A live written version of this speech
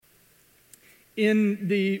In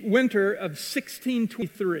the winter of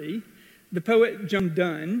 1623, the poet John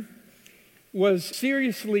Donne was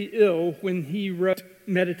seriously ill when he wrote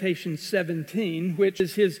Meditation 17, which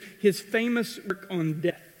is his famous work on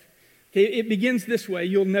death. Okay, it begins this way.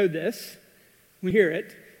 You'll know this when you hear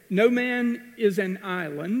it. No man is an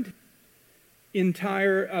island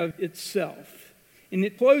entire of itself. And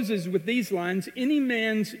it closes with these lines: any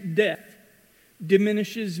man's death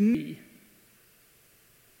diminishes me.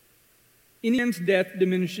 Any man's death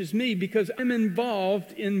diminishes me because I'm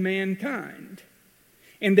involved in mankind,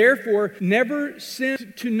 and therefore never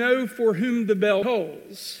sent to know for whom the bell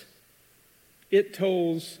tolls. It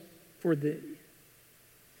tolls for thee.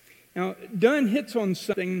 Now, Donne hits on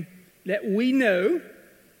something that we know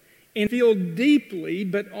and feel deeply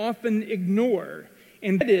but often ignore,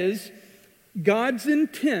 and that is God's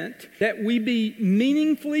intent that we be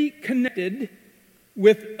meaningfully connected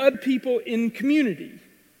with other people in community.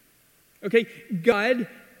 Okay, God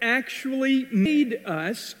actually made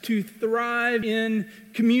us to thrive in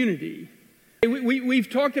community. We've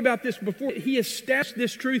talked about this before. He established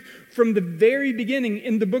this truth from the very beginning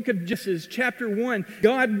in the book of Genesis, chapter 1.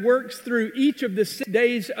 God works through each of the 6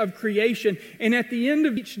 days of creation, and at the end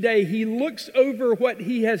of each day, He looks over what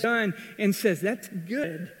He has done and says, that's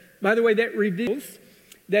good. By the way, that reveals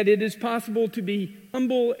that it is possible to be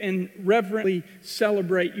humble and reverently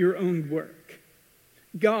celebrate your own work.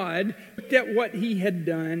 God looked at what He had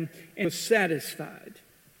done and was satisfied.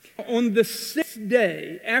 On the 6th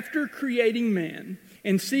day, after creating man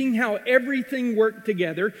and seeing how everything worked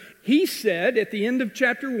together, He said, at the end of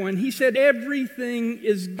chapter 1, He said, everything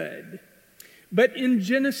is good. But in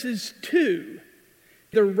Genesis 2,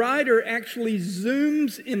 the writer actually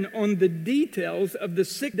zooms in on the details of the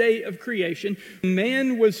 6th day of creation.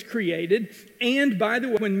 Man was created, and by the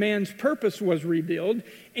way, when man's purpose was revealed,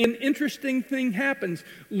 an interesting thing happens.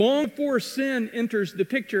 Long before sin enters the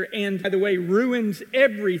picture and, by the way, ruins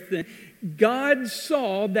everything, God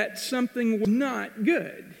saw that something was not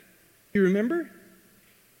good. You remember?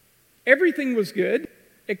 Everything was good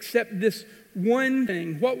except this one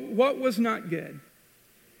thing. What was not good?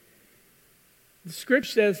 The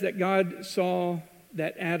scripture says that God saw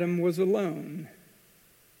that Adam was alone,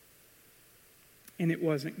 and it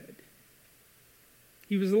wasn't good.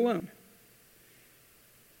 He was alone.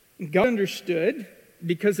 God understood,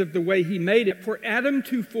 because of the way He made it, for Adam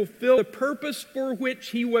to fulfill the purpose for which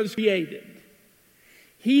he was created.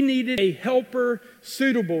 He needed a helper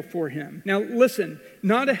suitable for him. Now listen,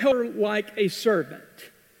 not a helper like a servant.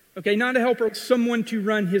 Okay, not a helper, like someone to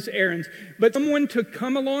run his errands, but someone to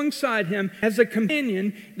come alongside him as a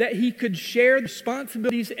companion that he could share the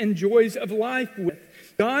responsibilities and joys of life with.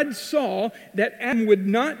 God saw that Adam would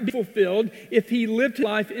not be fulfilled if he lived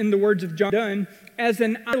life, in the words of John Donne, as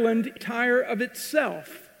an island entire of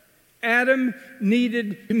itself. Adam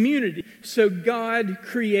needed community, so God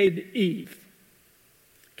created Eve.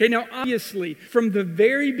 Okay, now obviously, from the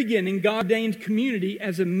very beginning, God ordained community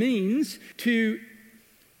as a means to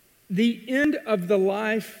the end of the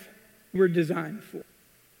life we're designed for.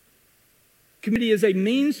 Community is a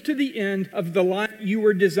means to the end of the life you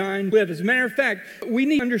were designed to live. As a matter of fact, what we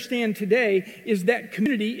need to understand today is that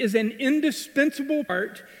community is an indispensable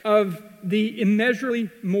part of the immeasurably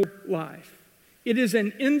more life. It is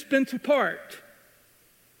an indispensable part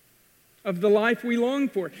of the life we long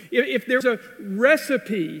for. If there's a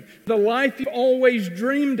recipe, the life you've always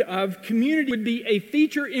dreamed of, community would be a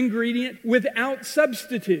feature ingredient without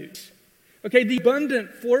substitutes. Okay, the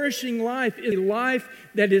abundant, flourishing life is a life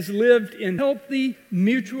that is lived in healthy,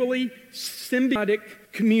 mutually symbiotic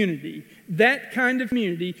community. That kind of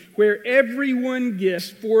community where everyone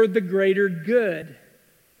gives for the greater good.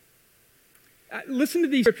 Listen to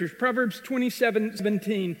these scriptures. Proverbs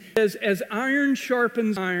 27:17 says, as iron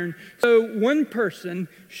sharpens iron, so one person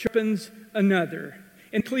sharpens another.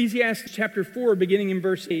 In Ecclesiastes chapter 4, beginning in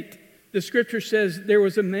verse 8, the scripture says, there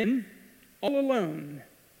was a man all alone.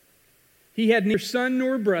 He had neither son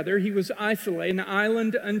nor brother. He was isolated, an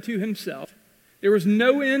island unto himself. There was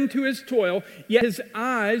no end to his toil, yet his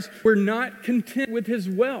eyes were not content with his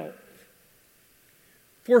wealth.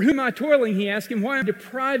 For whom am I toiling, he asked him. Why am I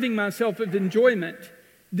depriving myself of enjoyment?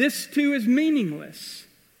 This too is meaningless.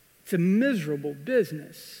 It's a miserable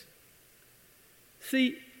business.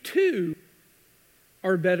 See, two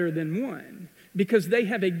are better than one because they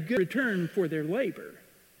have a good return for their labor.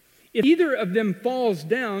 If either of them falls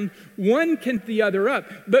down, one can pick the other up.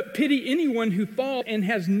 But pity anyone who falls and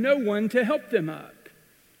has no one to help them up.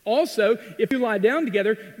 Also, if you lie down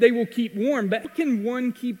together, they will keep warm. But how can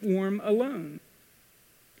one keep warm alone?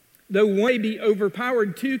 Though one may be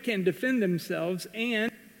overpowered, two can defend themselves, and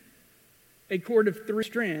a cord of 3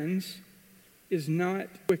 strands is not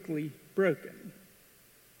quickly broken.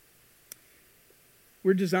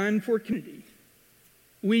 We're designed for community.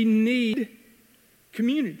 We need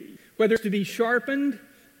community, whether it's to be sharpened,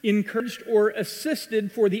 encouraged, or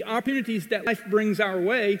assisted for the opportunities that life brings our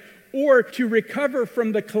way, or to recover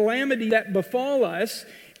from the calamity that befall us.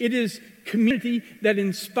 It is community that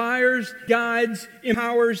inspires, guides,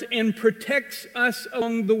 empowers, and protects us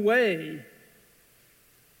along the way.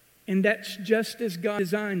 And that's just as God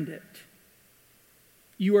designed it.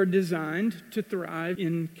 You are designed to thrive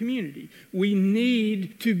in community. We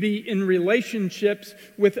need to be in relationships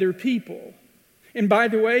with other people. And by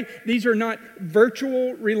the way, these are not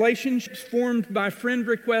virtual relationships formed by friend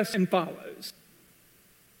requests and follows.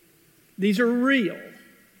 These are real.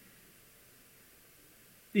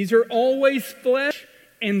 These are always flesh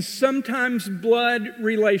and sometimes blood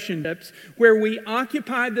relationships where we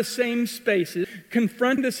occupy the same spaces,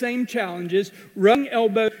 confront the same challenges, rubbing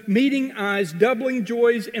elbows, meeting eyes, doubling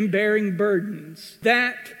joys, and bearing burdens.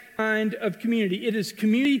 That kind of community. It is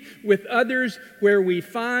community with others where we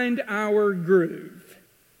find our groove.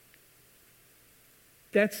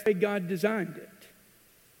 That's the way God designed it.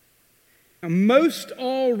 Now, most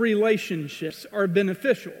all relationships are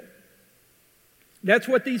beneficial. That's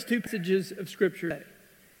what these two passages of Scripture say.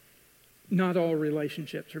 Not all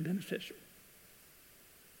relationships are beneficial.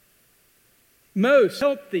 Most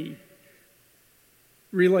healthy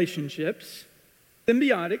relationships,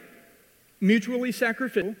 symbiotic, mutually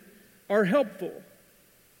sacrificial, are helpful.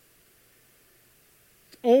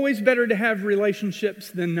 It's always better to have relationships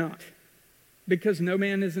than not, because no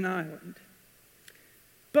man is an island.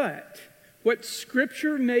 But what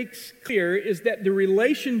Scripture makes clear is that the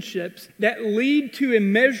relationships that lead to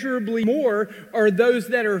immeasurably more are those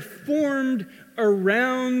that are formed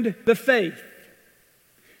around the faith.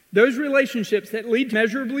 Those relationships that lead to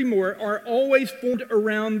immeasurably more are always formed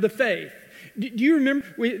around the faith. Do you remember?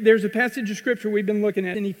 There's a passage of Scripture we've been looking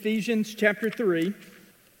at in Ephesians chapter 3.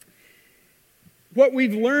 What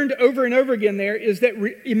we've learned over and over again there is that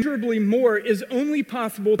immeasurably more is only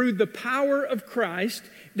possible through the power of Christ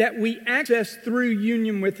that we access through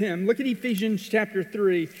union with Him. Look at Ephesians chapter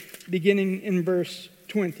 3, beginning in verse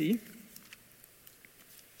 20.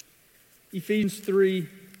 Ephesians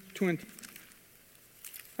 3:20.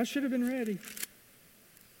 I should have been ready.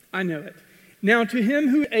 I know it. Now to Him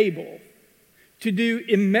who is able to do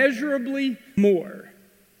immeasurably more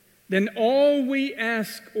than all we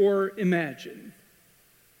ask or imagine.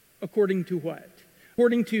 According to what?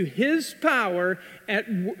 According to His power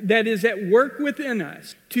that is at work within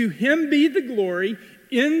us. To Him be the glory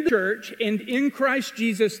in the church and in Christ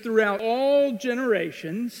Jesus throughout all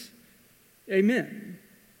generations. Amen.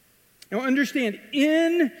 Now understand,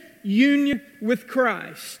 in union with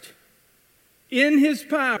Christ, in His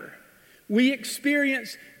power, we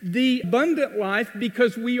experience the abundant life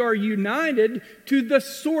because we are united to the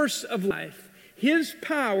source of life. His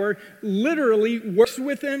power literally works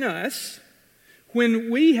within us when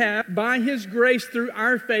we have, by His grace through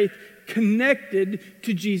our faith, connected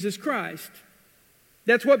to Jesus Christ.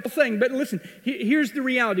 That's what Paul's saying. But listen, here's the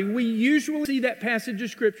reality. We usually see that passage of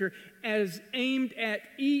Scripture as aimed at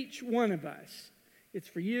each one of us. It's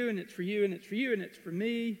for you, and it's for you, and it's for you, and it's for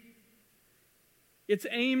me. It's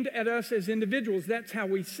aimed at us as individuals. That's how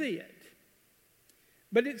we see it.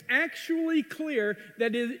 But it's actually clear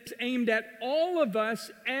that it's aimed at all of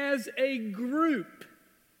us as a group.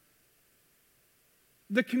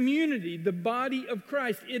 The community, the body of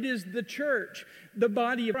Christ. It is the church, the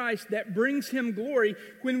body of Christ, that brings Him glory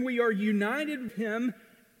when we are united with Him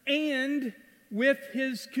and with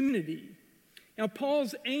His community. Now,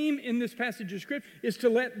 Paul's aim in this passage of Scripture is to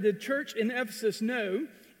let the church in Ephesus know,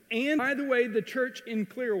 and by the way, the church in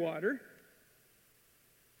Clearwater,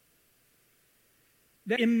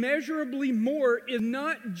 that immeasurably more is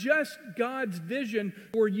not just God's vision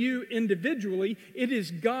for you individually, it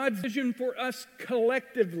is God's vision for us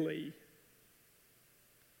collectively.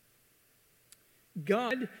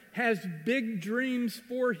 God has big dreams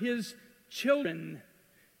for His children,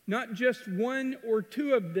 not just one or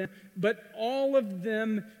two of them, but all of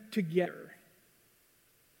them together.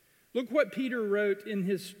 Look what Peter wrote in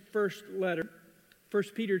his first letter, 1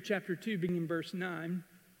 Peter chapter 2, beginning in verse 9.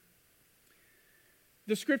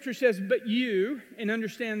 The Scripture says, but you, and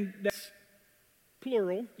understand that's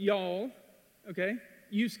plural, y'all, okay?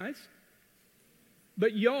 You guys.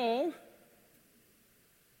 But y'all,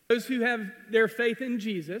 those who have their faith in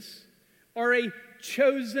Jesus, are a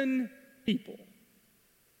chosen people,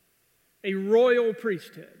 a royal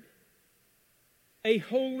priesthood, a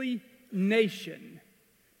holy nation,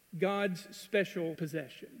 God's special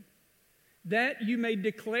possession. that you may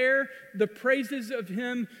declare the praises of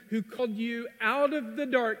him who called you out of the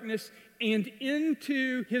darkness and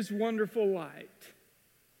into his wonderful light.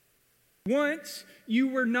 Once you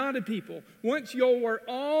were not a people. Once you were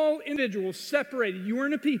all individuals, separated. You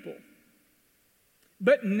weren't a people.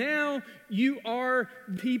 But now you are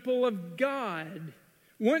people of God.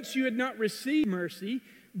 Once you had not received mercy,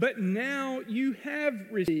 but now you have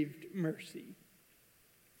received mercy.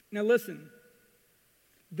 Now listen,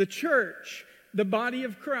 the church, the body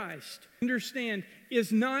of Christ, understand,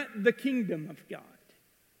 is not the kingdom of God.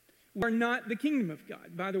 We are not the kingdom of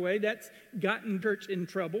God. By the way, that's gotten church in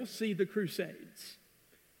trouble. See the Crusades.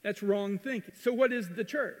 That's wrong thinking. So what is the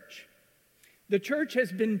church? The church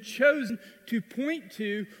has been chosen to point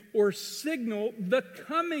to or signal the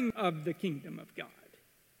coming of the kingdom of God.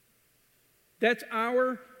 That's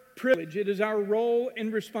our privilege. It is our role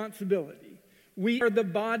and responsibility. We are the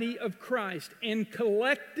body of Christ, and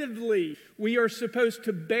collectively we are supposed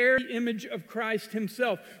to bear the image of Christ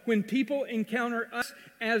himself. When people encounter us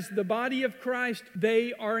as the body of Christ,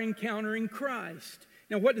 they are encountering Christ.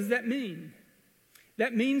 Now, what does that mean?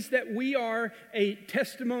 That means that we are a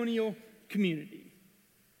testimonial community.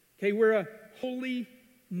 Okay, we're a holy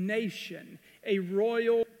nation, a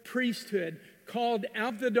royal priesthood called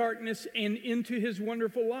out of the darkness and into his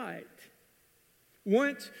wonderful light.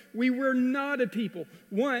 Once we were not a people.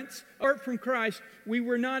 Once, apart from Christ, we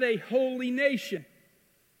were not a holy nation.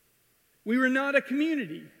 We were not a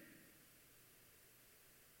community.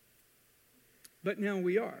 But now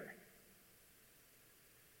we are.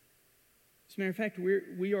 As a matter of fact,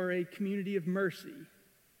 we are a community of mercy.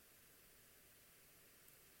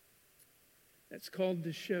 That's called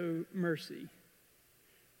to show mercy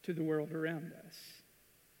to the world around us.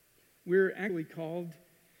 We're actually called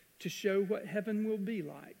to show what heaven will be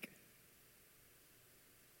like,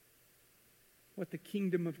 what the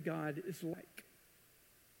kingdom of God is like.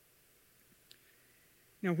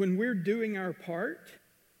 Now, when we're doing our part,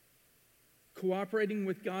 cooperating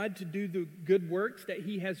with God to do the good works that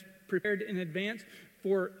he has prepared in advance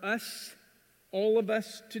for us, all of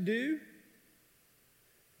us to do,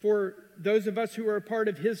 for those of us who are a part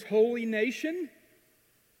of his holy nation,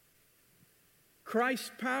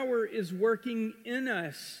 Christ's power is working in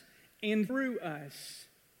us and through us.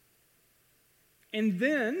 And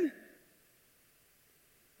then,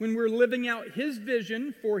 when we're living out his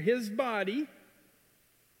vision for his body,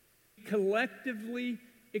 collectively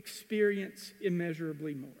experience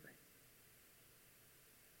immeasurably more.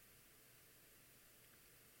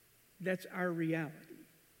 That's our reality.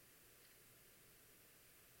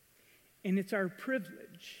 And it's our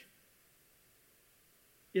privilege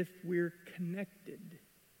if we're connected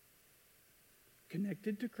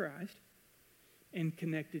to Christ and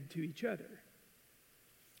connected to each other.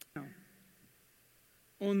 Now,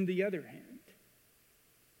 on the other hand,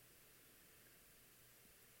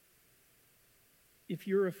 if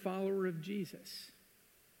you're a follower of Jesus,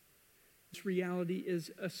 this reality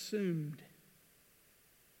is assumed.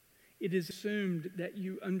 It is assumed that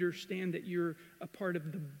you understand that you're a part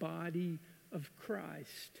of the body of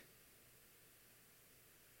Christ,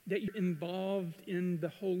 that you're involved in the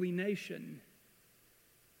holy nation.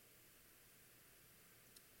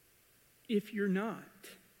 If you're not,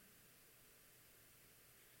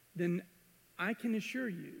 then I can assure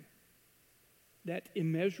you that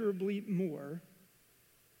immeasurably more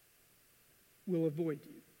will avoid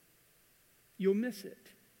you. You'll miss it.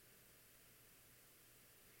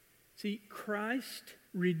 See, Christ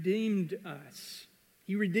redeemed us.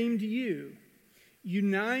 He redeemed you,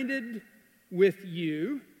 united with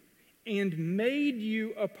you, and made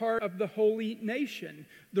you a part of the holy nation,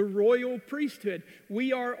 the royal priesthood.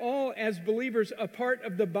 We are all, as believers, a part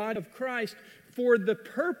of the body of Christ for the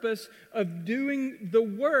purpose of doing the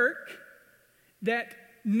work that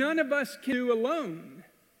none of us can do alone.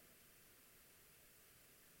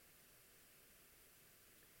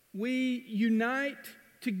 We unite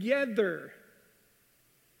together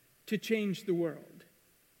to change the world.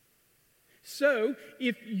 So,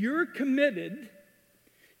 if you're committed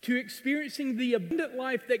to experiencing the abundant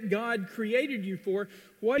life that God created you for,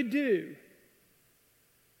 what do you do?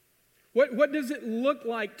 What does it look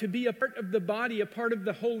like to be a part of the body, a part of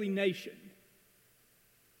the holy nation?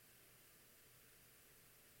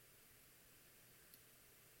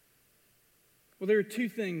 Well, there are two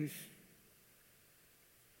things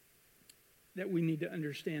that we need to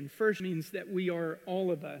understand. First means that we are,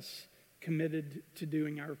 all of us, committed to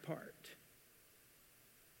doing our part.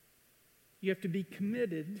 You have to be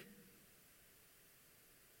committed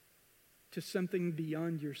to something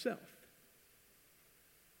beyond yourself.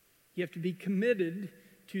 You have to be committed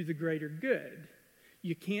to the greater good.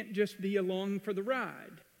 You can't just be along for the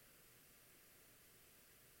ride.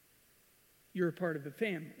 You're a part of a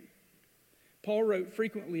family. Paul wrote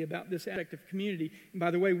frequently about this aspect of community. And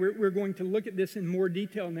by the way, we're going to look at this in more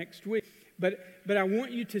detail next week. But I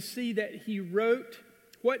want you to see that he wrote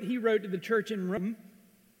what he wrote to the church in Rome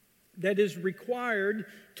that is required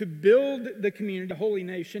to build the community, the holy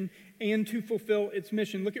nation, and to fulfill its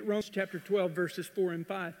mission. Look at Romans chapter 12, verses 4 and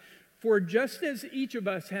 5. For just as each of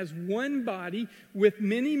us has one body with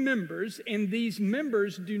many members, and these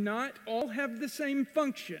members do not all have the same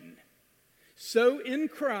function, so in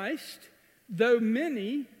Christ, though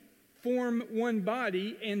many form one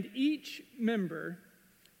body, and each member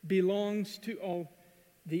belongs to all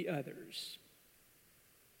the others.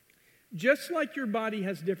 Just like your body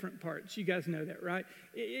has different parts, you guys know that, right?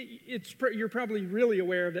 You're probably really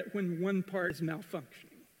aware of that when one part is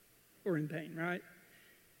malfunctioning or in pain, right?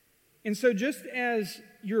 And so just as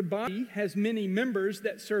your body has many members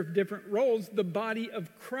that serve different roles, the body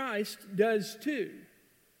of Christ does too.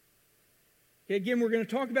 Okay, again, we're going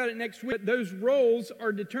to talk about it next week. Those roles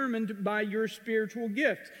are determined by your spiritual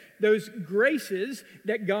gifts, those graces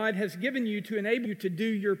that God has given you to enable you to do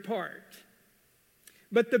your part.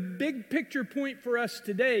 But the big picture point for us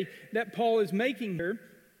today that Paul is making here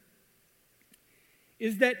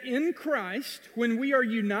is that in Christ, when we are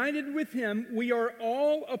united with Him, we are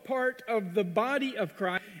all a part of the body of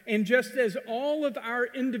Christ. And just as all of our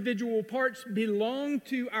individual parts belong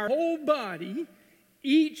to our whole body,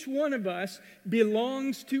 each one of us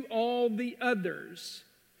belongs to all the others.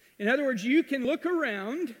 In other words, you can look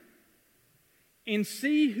around and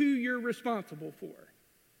see who you're responsible for.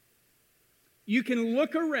 You can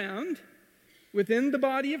look around within the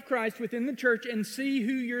body of Christ, within the church, and see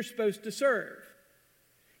who you're supposed to serve.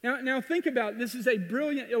 Now think about it. This is a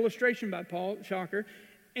brilliant illustration by Paul, shocker.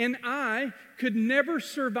 And I could never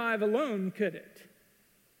survive alone, could it?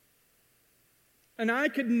 And I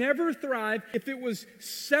could never thrive if it was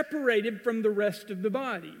separated from the rest of the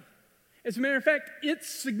body. As a matter of fact, its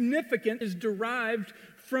significance is derived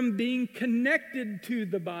from being connected to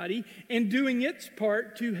the body and doing its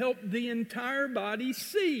part to help the entire body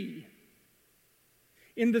see.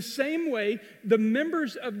 In the same way, the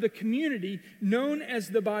members of the community known as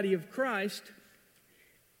the body of Christ,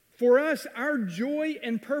 for us, our joy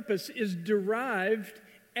and purpose is derived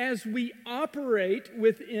as we operate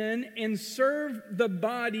within and serve the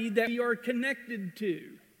body that we are connected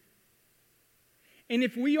to. And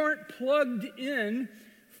if we aren't plugged in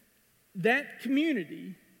that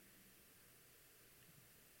community,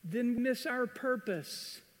 then we miss our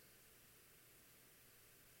purpose.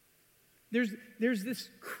 There's this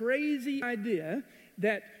crazy idea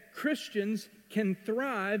that Christians can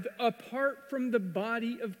thrive apart from the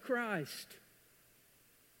body of Christ.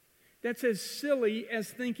 That's as silly as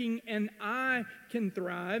thinking an eye can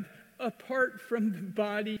thrive apart from the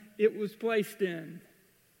body it was placed in.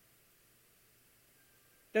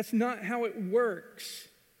 That's not how it works.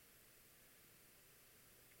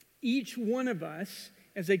 Each one of us,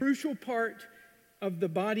 as a crucial part of the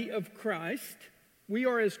body of Christ, we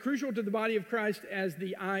are as crucial to the body of Christ as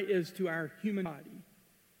the eye is to our human body.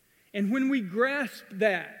 And when we grasp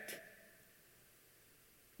that,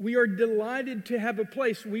 we are delighted to have a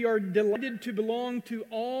place. We are delighted to belong to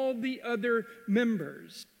all the other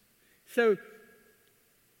members. So,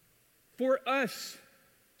 for us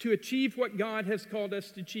to achieve what God has called us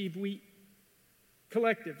to achieve, we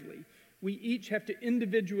each have to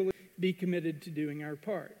individually be committed to doing our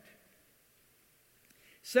part.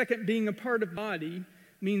 Second, being a part of the body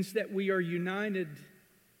means that we are united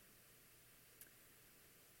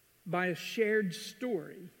by a shared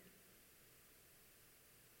story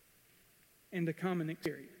and a common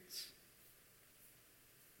experience.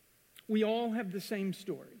 We all have the same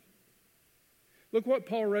story. Look what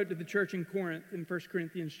Paul wrote to the church in Corinth in 1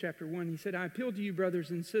 Corinthians chapter 1. He said, I appeal to you,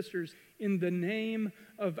 brothers and sisters, in the name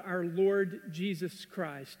of our Lord Jesus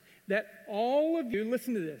Christ, that all of you,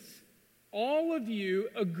 listen to this, all of you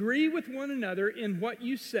agree with one another in what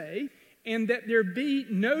you say, and that there be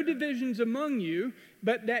no divisions among you,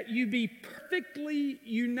 but that you be perfectly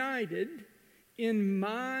united in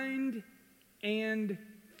mind and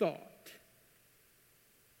thought.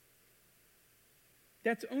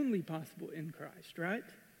 That's only possible in Christ, right?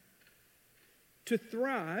 To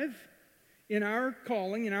thrive in our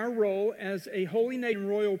calling, in our role as a holy nation,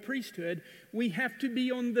 royal priesthood, we have to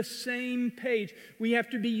be on the same page. We have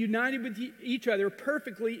to be united with each other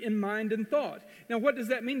perfectly in mind and thought. Now, what does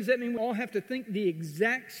that mean? Does that mean we all have to think the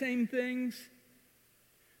exact same things?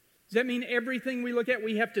 Does that mean everything we look at,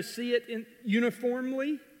 we have to see it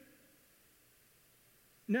uniformly?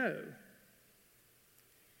 No.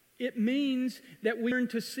 It means that we learn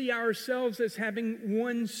to see ourselves as having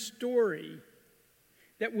one story,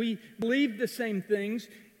 that we believe the same things,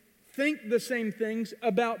 think the same things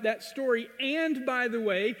about that story, and by the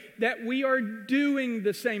way, that we are doing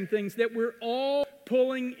the same things, that we're all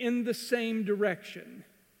pulling in the same direction.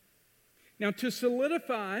 Now, to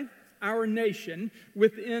solidify our nation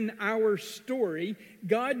within our story,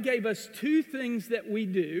 God gave us two things that we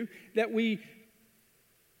do, that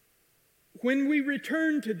when we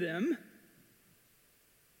return to them,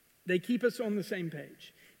 they keep us on the same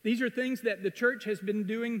page. These are things that the church has been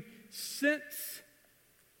doing since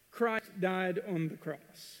Christ died on the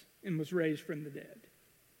cross and was raised from the dead.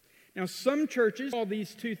 Now, some churches call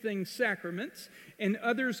these two things sacraments, and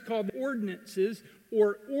others call them ordinances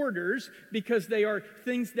or orders because they are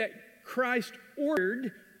things that Christ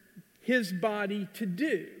ordered his body to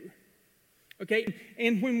do. Okay?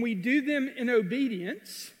 And when we do them in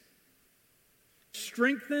obedience,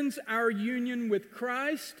 strengthens our union with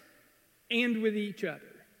Christ and with each other.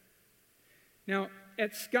 Now,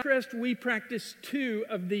 at Skycrest, we practice two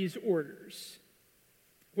of these orders.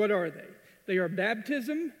 What are they? They are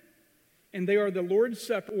baptism, and they are the Lord's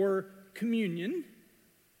Supper, or communion.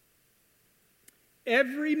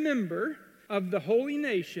 Every member of the holy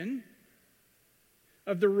nation,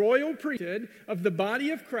 of the royal priesthood, of the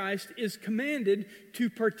body of Christ, is commanded to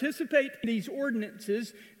participate in these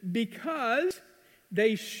ordinances because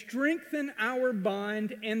they strengthen our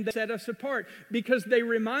bond and they set us apart, because they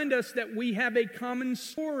remind us that we have a common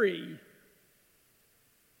story.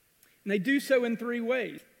 And they do so in three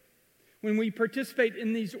ways. When we participate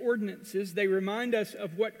in these ordinances, they remind us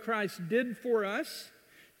of what Christ did for us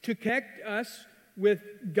to connect us with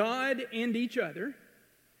God and each other.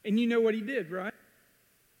 And you know what he did, right?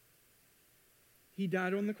 He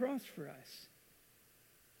died on the cross for us.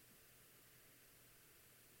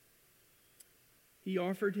 He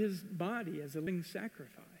offered his body as a living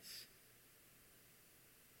sacrifice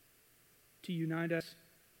to unite us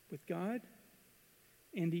with God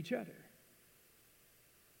and each other.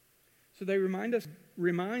 So they remind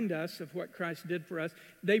us of what Christ did for us.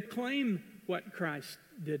 They claim what Christ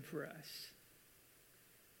did for us.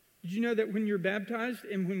 Did you know that when you're baptized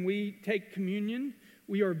and when we take communion,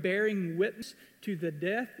 we are bearing witness to the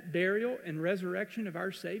death, burial, and resurrection of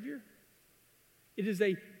our Savior? It is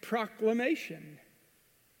a proclamation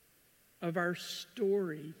of our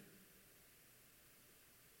story.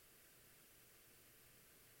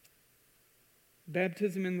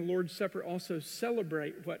 Baptism and the Lord's Supper also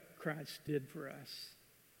celebrate what Christ did for us.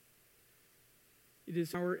 It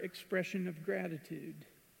is our expression of gratitude,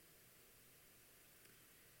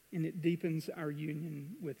 and it deepens our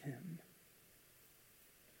union with him.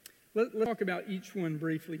 Let's talk about each one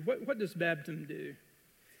briefly. What does baptism do?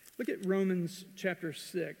 Look at Romans chapter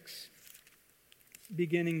 6,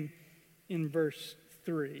 beginning in verse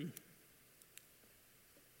 3.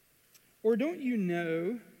 Or don't you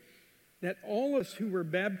know that all of us who were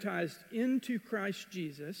baptized into Christ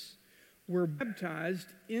Jesus were baptized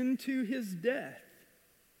into his death?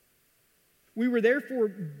 We were therefore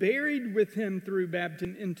buried with him through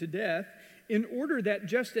baptism into death, in order that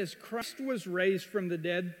just as Christ was raised from the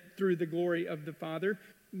dead through the glory of the Father,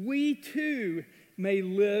 we too may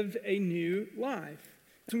live a new life.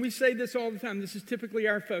 And we say this all the time. This is typically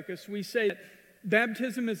our focus. We say that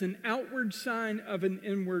baptism is an outward sign of an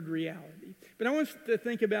inward reality. But I want us to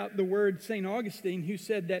think about the word St. Augustine, who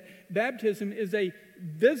said that baptism is a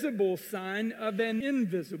visible sign of an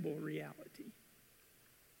invisible reality.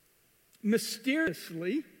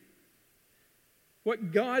 Mysteriously,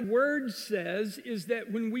 what God's word says is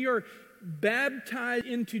that when we are baptized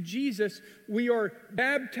into Jesus, we are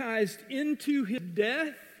baptized into his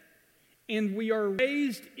death and we are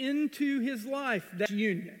raised into his life. That's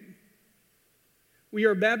union. We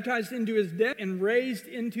are baptized into his death and raised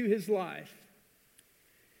into his life.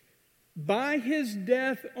 By his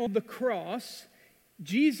death on the cross,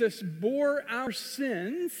 Jesus bore our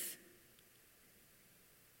sins.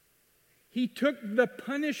 He took the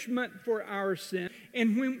punishment for our sin.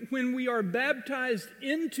 And when we are baptized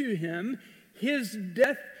into him, his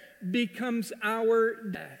death becomes our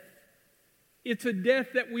death. It's a death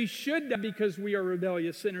that we should die because we are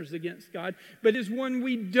rebellious sinners against God, but is one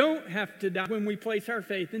we don't have to die when we place our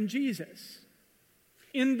faith in Jesus.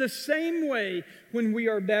 In the same way, when we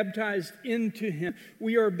are baptized into him,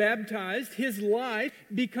 we are baptized, his life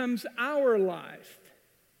becomes our life.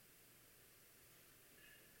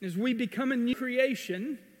 As we become a new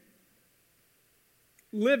creation,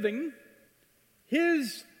 living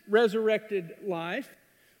his resurrected life,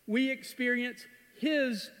 we experience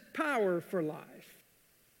his power for life.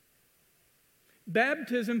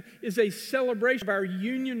 Baptism is a celebration of our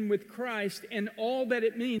union with Christ and all that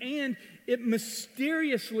it means, and it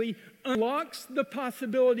mysteriously unlocks the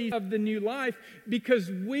possibilities of the new life because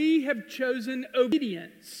we have chosen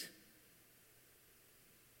obedience.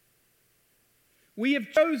 We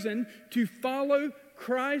have chosen to follow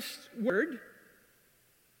Christ's word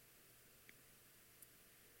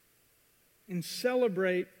and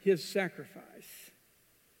celebrate his sacrifice.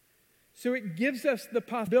 So it gives us the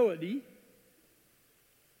possibility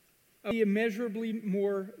of immeasurably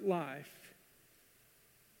more life.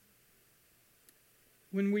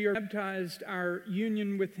 When we are baptized, our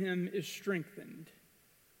union with him is strengthened.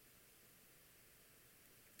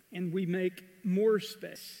 And we make more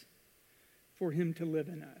space for him to live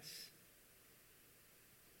in us.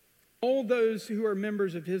 All those who are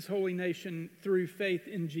members of his holy nation through faith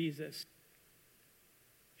in Jesus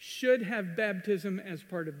should have baptism as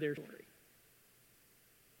part of their story.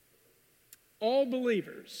 All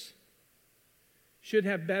believers should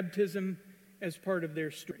have baptism as part of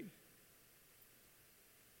their story.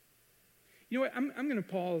 You know what? I'm going to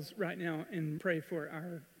pause right now and pray for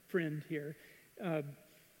our friend here.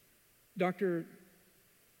 Dr.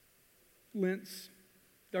 Lentz,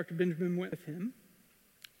 Dr. Benjamin went with him.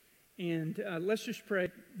 And let's just pray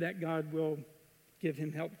that God will give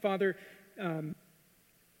him help. Father,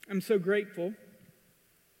 I'm so grateful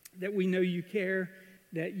that we know you care,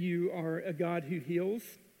 that you are a God who heals.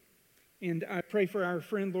 And I pray for our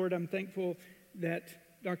friend, Lord. I'm thankful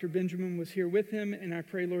that Dr. Benjamin was here with him. And I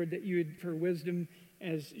pray, Lord, that you would give her wisdom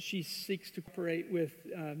as she seeks to cooperate with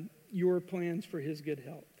your plans for his good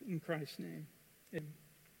health. In Christ's name. Amen.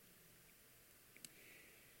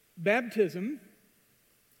 Baptism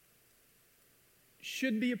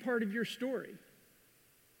should be a part of your story.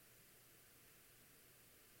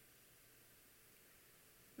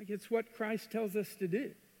 Like it's what Christ tells us to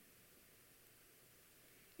do.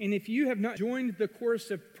 And if you have not joined the course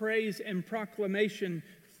of praise and proclamation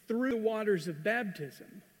through the waters of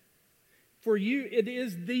baptism, for you it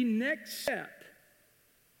is the next step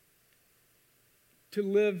to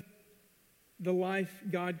live the life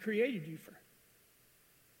God created you for.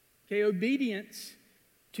 Okay, obedience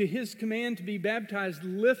to his command to be baptized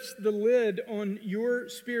lifts the lid on your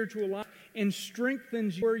spiritual life and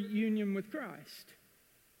strengthens your union with Christ.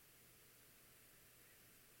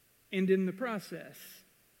 And in the process,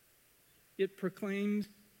 it proclaims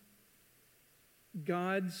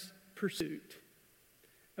God's pursuit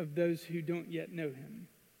of those who don't yet know him.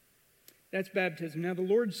 That's baptism. Now, the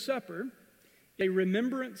Lord's Supper, a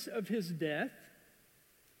remembrance of his death,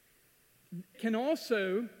 can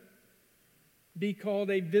also be called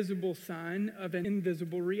a visible sign of an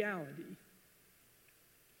invisible reality.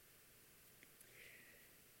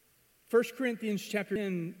 1 Corinthians chapter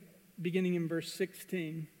 10, beginning in verse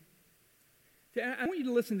 16. I want you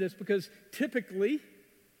to listen to this because typically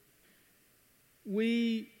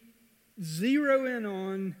we zero in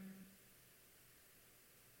on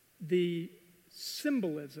the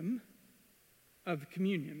symbolism of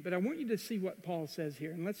communion. But I want you to see what Paul says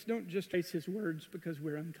here. And let's don't just trace his words because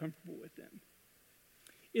we're uncomfortable with them.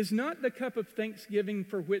 Is not the cup of thanksgiving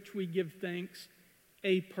for which we give thanks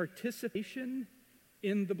a participation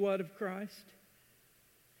in the blood of Christ?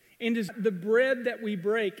 And is the bread that we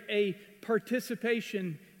break a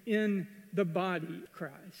participation in the body of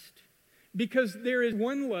Christ? Because there is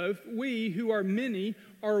one loaf, we who are many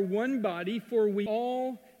are one body, for we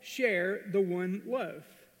all share the one loaf.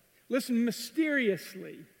 Listen,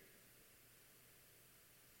 mysteriously,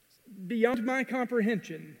 beyond my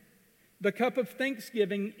comprehension, the cup of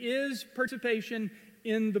thanksgiving is participation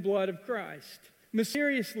in the blood of Christ.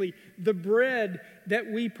 Mysteriously, the bread that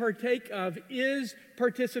we partake of is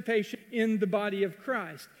participation in the body of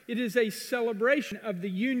Christ. It is a celebration of the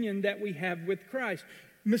union that we have with Christ.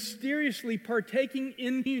 Mysteriously, partaking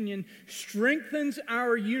in union strengthens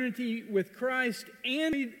our unity with Christ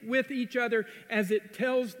and with each other as it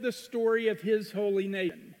tells the story of his holy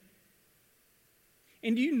nation.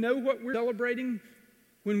 And do you know what we're celebrating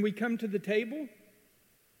when we come to the table?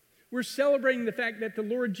 We're celebrating the fact that the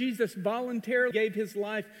Lord Jesus voluntarily gave his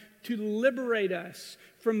life to liberate us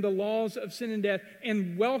from the laws of sin and death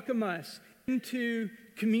and welcome us into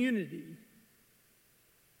community.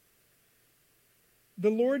 The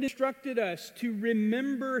Lord instructed us to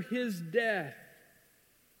remember his death.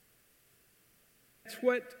 That's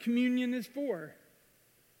what communion is for.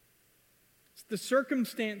 It's the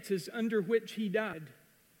circumstances under which he died,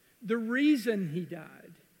 the reason he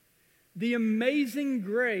died, the amazing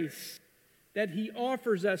grace that he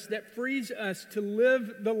offers us that frees us to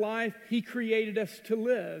live the life he created us to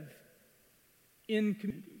live in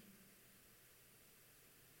community.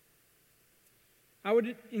 I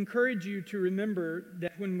would encourage you to remember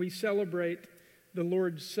that when we celebrate the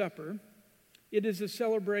Lord's Supper, it is a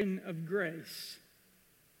celebration of grace.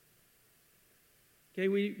 Okay,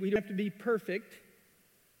 we don't have to be perfect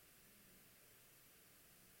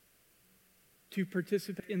to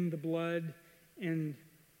participate in the blood and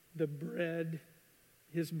the bread,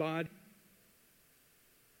 his body.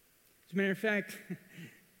 As a matter of fact,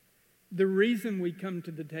 the reason we come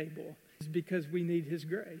to the table is because we need his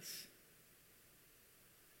grace.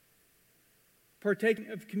 Partaking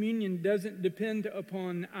of communion doesn't depend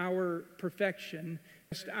upon our perfection,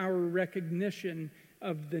 just our recognition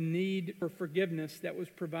of the need for forgiveness that was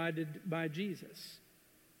provided by Jesus.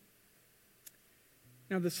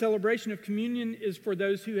 Now, the celebration of communion is for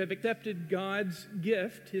those who have accepted God's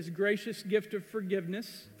gift, his gracious gift of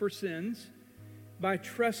forgiveness for sins, by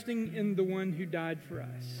trusting in the one who died for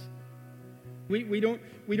us. We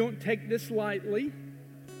don't take this lightly.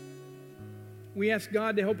 We ask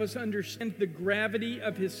God to help us understand the gravity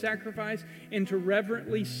of his sacrifice and to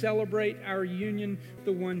reverently celebrate our union with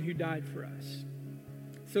the one who died for us.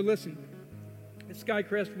 So listen, at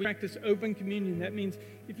Skycrest, we practice open communion. That means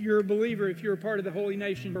if you're a believer, if you're a part of the holy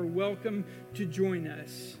nation, you're welcome to join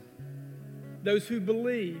us. Those who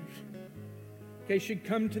believe, should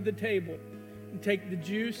come to the table and take the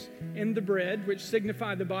juice and the bread, which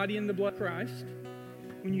signify the body and the blood of Christ.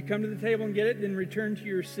 When you come to the table and get it, then return to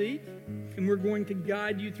your seat, and we're going to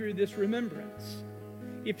guide you through this remembrance.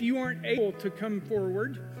 If you aren't able to come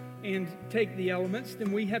forward and take the elements,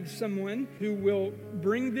 then we have someone who will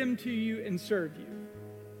bring them to you and serve you.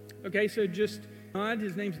 Okay, so just nod.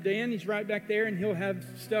 His name's Dan. He's right back there, and he'll have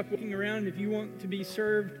stuff walking around. If you want to be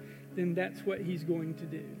served, then that's what he's going to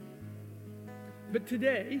do. But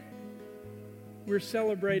today, we're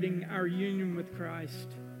celebrating our union with Christ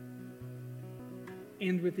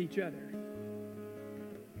and with each other.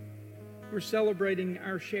 We're celebrating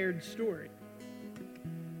our shared story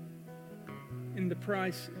and the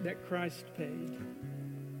price that Christ paid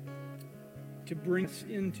to bring us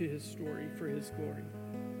into his story for his glory.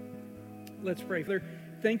 Let's pray. Father,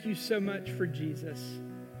 thank you so much for Jesus.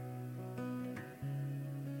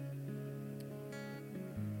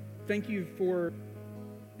 Thank you for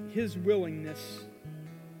his willingness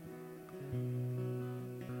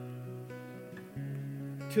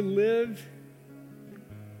to live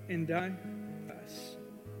and die for us.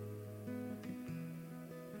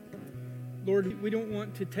 Lord, we don't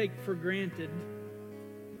want to take for granted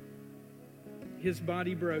his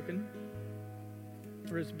body broken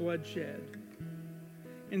or his blood shed.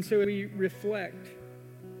 And so we reflect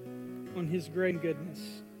on his great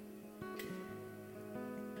goodness.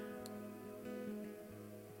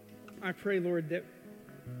 I pray, Lord, that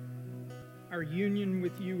our union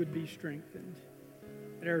with you would be strengthened,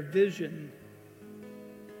 that our vision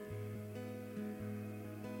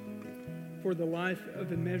for the life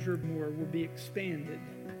of immeasurable will be expanded,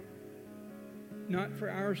 not for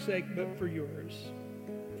our sake, but for yours,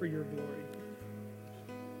 for your glory.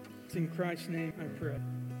 It's in Christ's name I pray.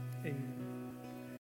 Amen.